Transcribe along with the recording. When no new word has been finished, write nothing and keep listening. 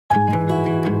Kung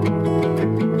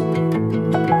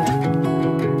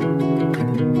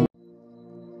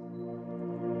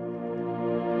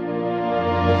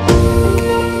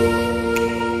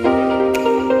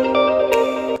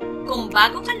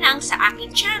bago ka lang sa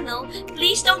aking channel,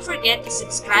 please don't forget to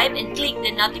subscribe and click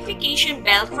the notification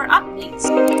bell for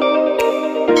updates.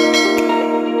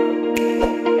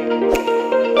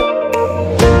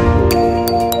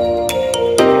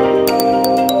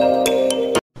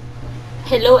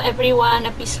 Hello everyone,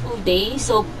 a peaceful day.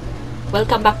 So,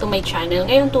 welcome back to my channel.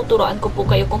 Ngayon tuturuan ko po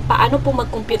kayo kung paano po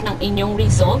mag-compute ng inyong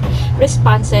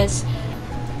responses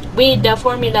with the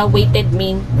formula weighted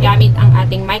mean gamit ang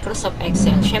ating Microsoft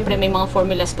Excel. Syempre may mga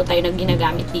formulas po tayo na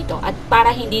ginagamit dito. At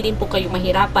para hindi din po kayo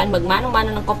mahirapan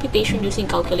magmano-mano ng computation using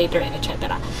calculator and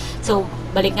etc. So,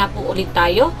 balik nga po ulit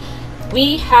tayo.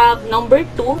 We have number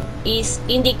 2 is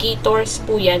indicators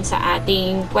po yan sa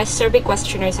ating survey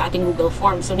questionnaire sa ating Google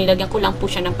Form. So, nilagyan ko lang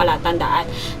po siya ng palatandaan.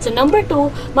 So, number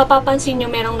 2, mapapansin nyo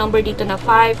merong number dito na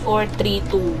 5, 4, 3,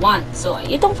 2, 1. So,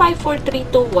 itong 5, 4,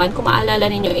 3, 2, 1, kung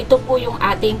maalala ninyo, ito po yung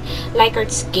ating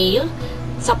Likert scale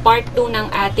sa part 2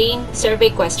 ng ating survey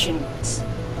questions.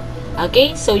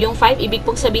 Okay? So, yung 5, ibig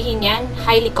pong sabihin yan,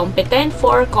 highly competent,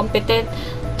 4, competent,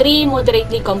 3,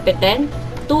 moderately competent,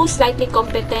 2 slightly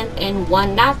competent, and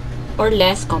 1 not or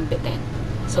less competent.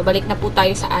 So, balik na po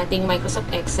tayo sa ating Microsoft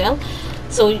Excel.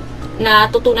 So,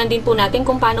 natutunan din po natin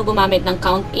kung paano gumamit ng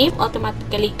count if,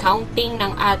 automatically counting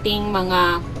ng ating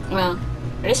mga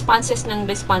responses ng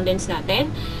respondents natin.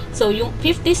 So, yung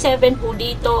 57 po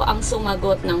dito ang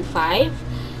sumagot ng 5,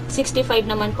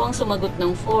 65 naman po ang sumagot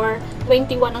ng 4,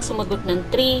 21 ang sumagot ng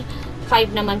 3,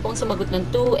 5 naman pong sumagot ng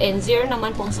 2, and 0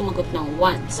 naman pong sumagot ng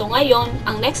 1. So, ngayon,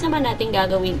 ang next naman natin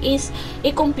gagawin is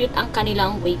i-compute ang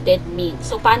kanilang weighted mean.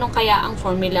 So, paano kaya ang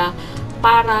formula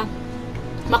para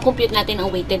ma-compute natin ang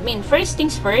weighted mean? First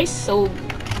things first, so,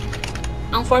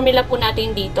 ang formula po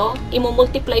natin dito,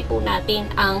 i-multiply po natin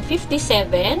ang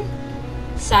 57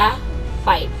 sa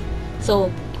 5. So,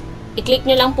 i-click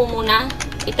nyo lang po muna,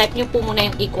 i-type nyo po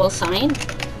muna yung equal sign.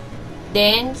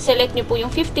 Then, select nyo po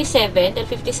yung 57. Dahil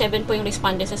 57 po yung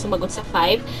respondents na sumagot sa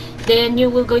 5. Then,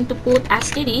 you will going to put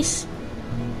asterisk.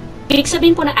 Ibig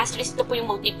sabihin po ng asterisk, ito po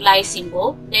yung multiply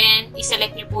symbol. Then,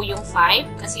 iselect nyo po yung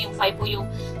 5. Kasi yung 5 po yung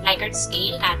Likert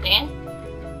scale natin.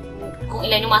 Kung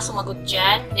ilan yung mga sumagot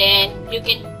dyan. Then, you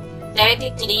can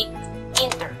directly click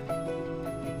enter.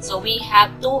 So, we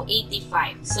have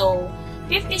 285. So,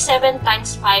 57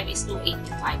 times 5 is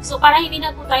 285. So, para hindi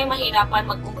na po tayo mahirapan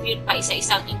mag-compute pa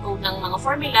isa-isang encode ng mga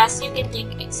formulas, you can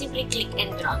simply click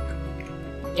and drag.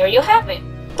 There you have it.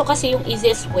 Ito kasi yung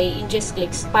easiest way in just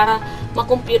clicks para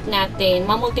ma-compute natin,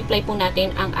 ma-multiply po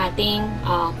natin ang ating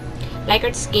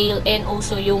Likert scale and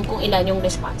also yung kung ilan yung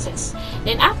responses.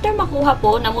 Then, after makuha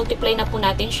po, na-multiply na po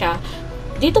natin siya,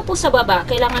 dito po sa baba,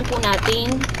 kailangan po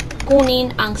natin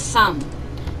kunin ang sum.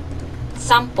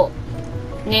 Sum po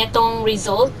netong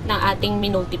result ng ating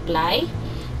minultiply.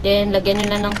 Then, lagyan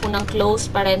nyo lang po ng close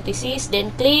parenthesis.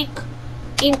 Then, click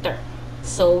enter.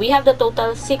 So, we have the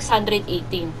total 618.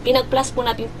 Pinag-plus po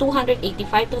natin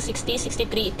 285, 260,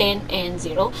 63, 10, and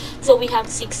 0. So, we have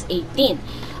 618.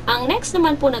 Ang next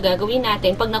naman po na gagawin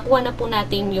natin, pag nakuha na po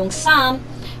natin yung sum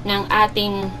ng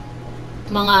ating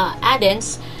mga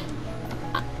addends,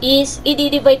 is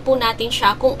i-divide po natin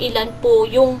siya kung ilan po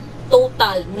yung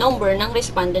total number ng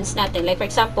respondents natin. Like for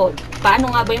example, paano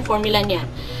nga ba yung formula niyan?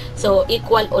 So,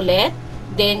 equal ulit.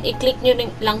 Then, i-click nyo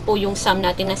lang po yung sum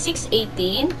natin na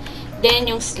 618.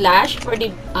 Then, yung slash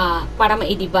para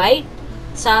ma-divide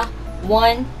sa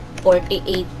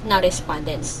 148 na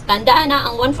respondents. Tandaan na,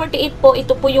 ang 148 po,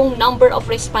 ito po yung number of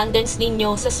respondents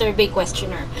ninyo sa survey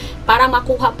questionnaire para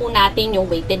makuha po natin yung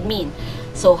weighted mean.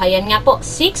 So, hayan nga po,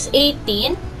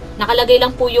 618. Nakalagay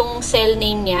lang po yung cell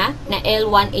name niya na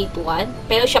L181.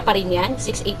 Pero siya pa rin yan.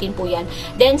 618 po yan.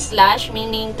 Then slash,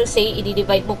 meaning to say,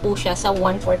 i-divide mo po siya sa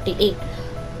 148.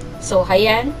 So,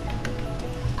 hayan.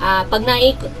 Pag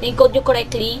na-encode nyo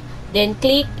correctly, then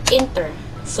click enter.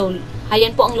 So,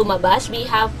 hayan po ang lumabas. We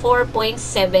have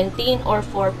 4.17 or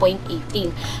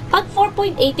 4.18. Pag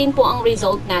 4.18 po ang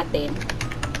result natin,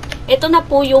 ito na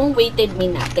po yung weighted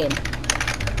mean natin.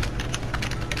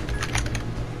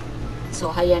 So,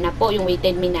 hayan na po yung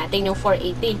weighted mean natin, yung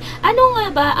 418. Ano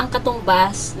nga ba ang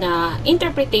katumbas na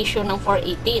interpretation ng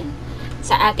 418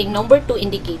 sa ating number 2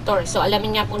 indicator? So,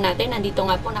 alamin nga po natin, nandito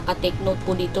nga po, nakatake note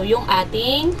po dito yung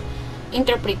ating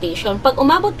interpretation. Pag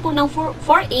umabot po ng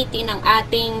 480 ng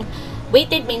ating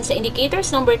weighted mean sa indicators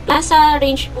number 2, nasa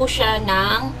range po siya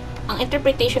ng, ang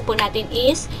interpretation po natin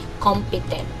is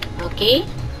competent. Okay?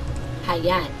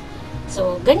 Hayan.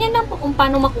 So, ganyan lang po kung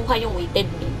paano makuha yung weighted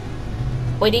mean.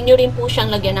 Pwede nyo rin po siyang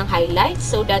lagyan ng highlights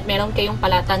so that meron kayong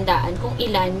palatandaan kung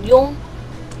ilan yung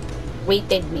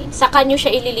weighted mean. Saka nyo siya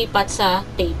ililipat sa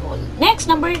table. Next,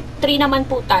 number 3 naman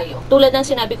po tayo. Tulad ng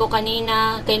sinabi ko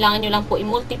kanina, kailangan nyo lang po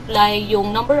i-multiply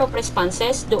yung number of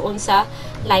responses doon sa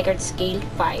Likert scale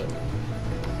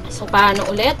 5. So, paano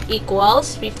ulit?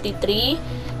 Equals 53.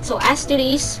 So,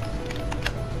 asterisk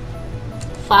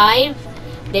 5,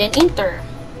 then enter.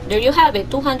 There you have it,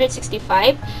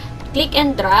 265. Click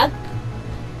and drag.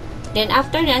 Then,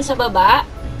 after yan, sa baba,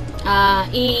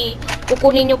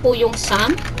 kukunin nyo po yung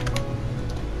sum.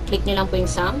 Click nyo lang po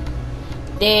yung sum.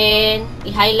 Then,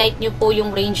 i-highlight nyo po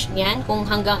yung range niyan, kung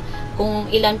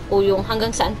ilan po yung,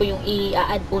 hanggang saan po yung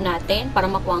i-add po natin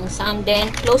para makuha ang sum. Then,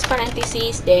 close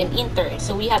parenthesis, then enter.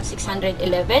 So, we have 611.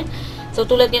 So,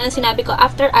 tulad din ang sinabi ko,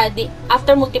 after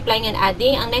multiplying and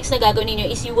adding, ang next na gagawin niyo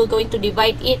is you will going to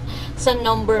divide it sa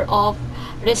number of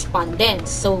respondents.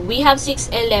 So, we have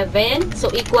 611. So,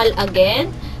 equal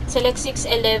again. Select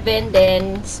 611,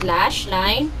 then slash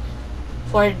line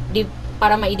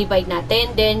para ma-divide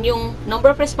natin. Then, yung number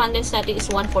of respondents natin is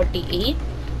 148.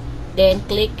 Then,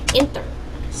 click enter.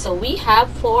 So, we have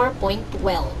 4.12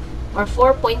 or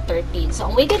 4.13. So,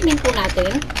 ang weighted mean po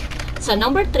natin sa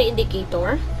number 3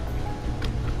 indicator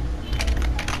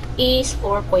is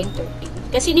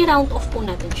 4.13. Kasi ni-round off po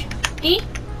natin siya. Okay?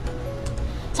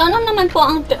 So, ano naman po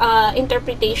ang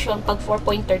interpretation pag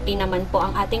 4.13 naman po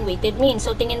ang ating weighted mean?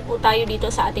 So, tingin po tayo dito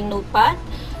sa ating notepad.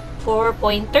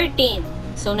 4.13.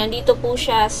 So, nandito po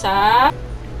siya sa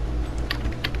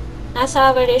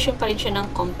nasa variation pa rin siya ng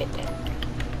competent.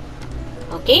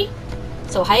 Okay?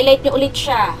 So, highlight nyo ulit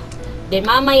siya. Then,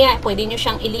 mamaya, pwede nyo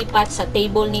siyang ilipat sa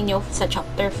table ninyo sa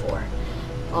chapter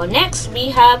 4. O, next,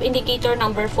 we have indicator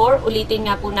number 4. Ulitin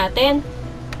nga po natin.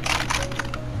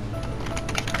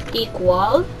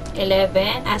 Equal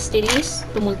 11 asterisk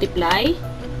to multiply.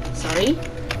 Sorry.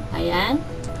 Ayan.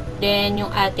 Then, yung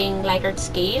ating Likert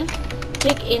scale.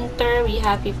 Click enter. We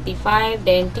have 55.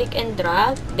 Then, click and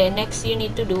drag. Then, next you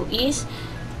need to do is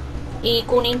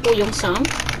ikunin po yung sum.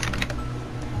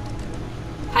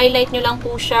 Highlight nyo lang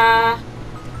po siya.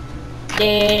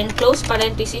 Then, close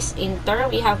parenthesis, enter.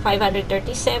 We have 537.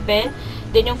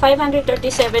 Then, yung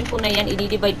 537 po na yan,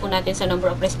 i-divide po natin sa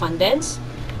number of respondents.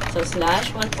 So,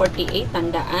 slash 148,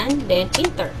 tandaan. Then,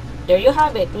 enter. There you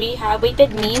have it. We have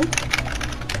weighted mean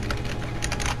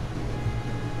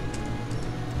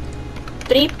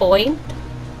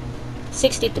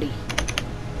 3.63.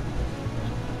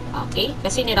 Okay?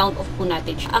 Kasi ni-round off po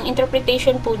natin siya. Ang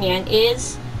interpretation po niyan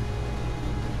is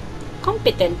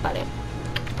competent pa rin.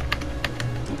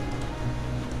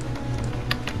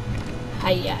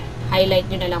 Ayan.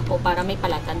 Highlight nyo na lang po para may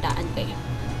palatandaan kayo.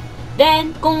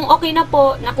 Then, kung okay na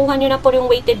po, nakuha nyo na po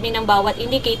yung weighted mean ng bawat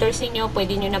indicators niyo,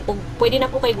 pwede na po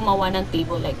kayo gumawa ng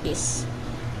table like this.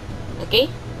 Okay?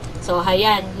 So,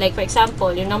 ayan. Like for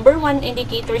example, yung number 1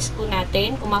 indicators po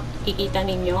natin, kung makikita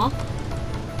ninyo,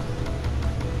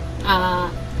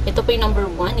 ito po yung number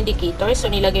 1 indicator.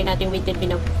 So, nilagay natin weighted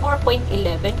mean ng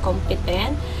 4.11,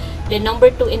 competent. Then,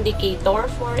 number 2 indicator,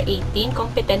 418,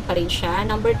 competent pa rin siya.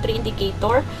 Number 3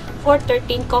 indicator,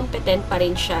 413, competent pa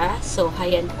rin siya. So,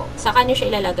 ayan po. Saka nyo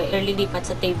siya ilalagay or lilipat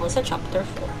sa table sa chapter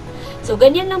 4. So,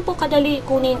 ganyan lang po kadali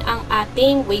kunin ang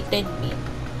ating weighted mean.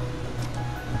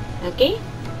 Okay?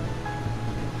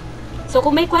 So,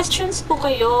 kung may questions po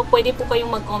kayo, pwede po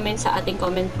kayong mag-comment sa ating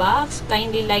comment box.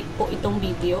 Kindly like po itong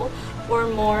video for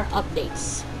more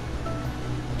updates.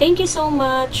 Thank you so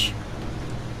much!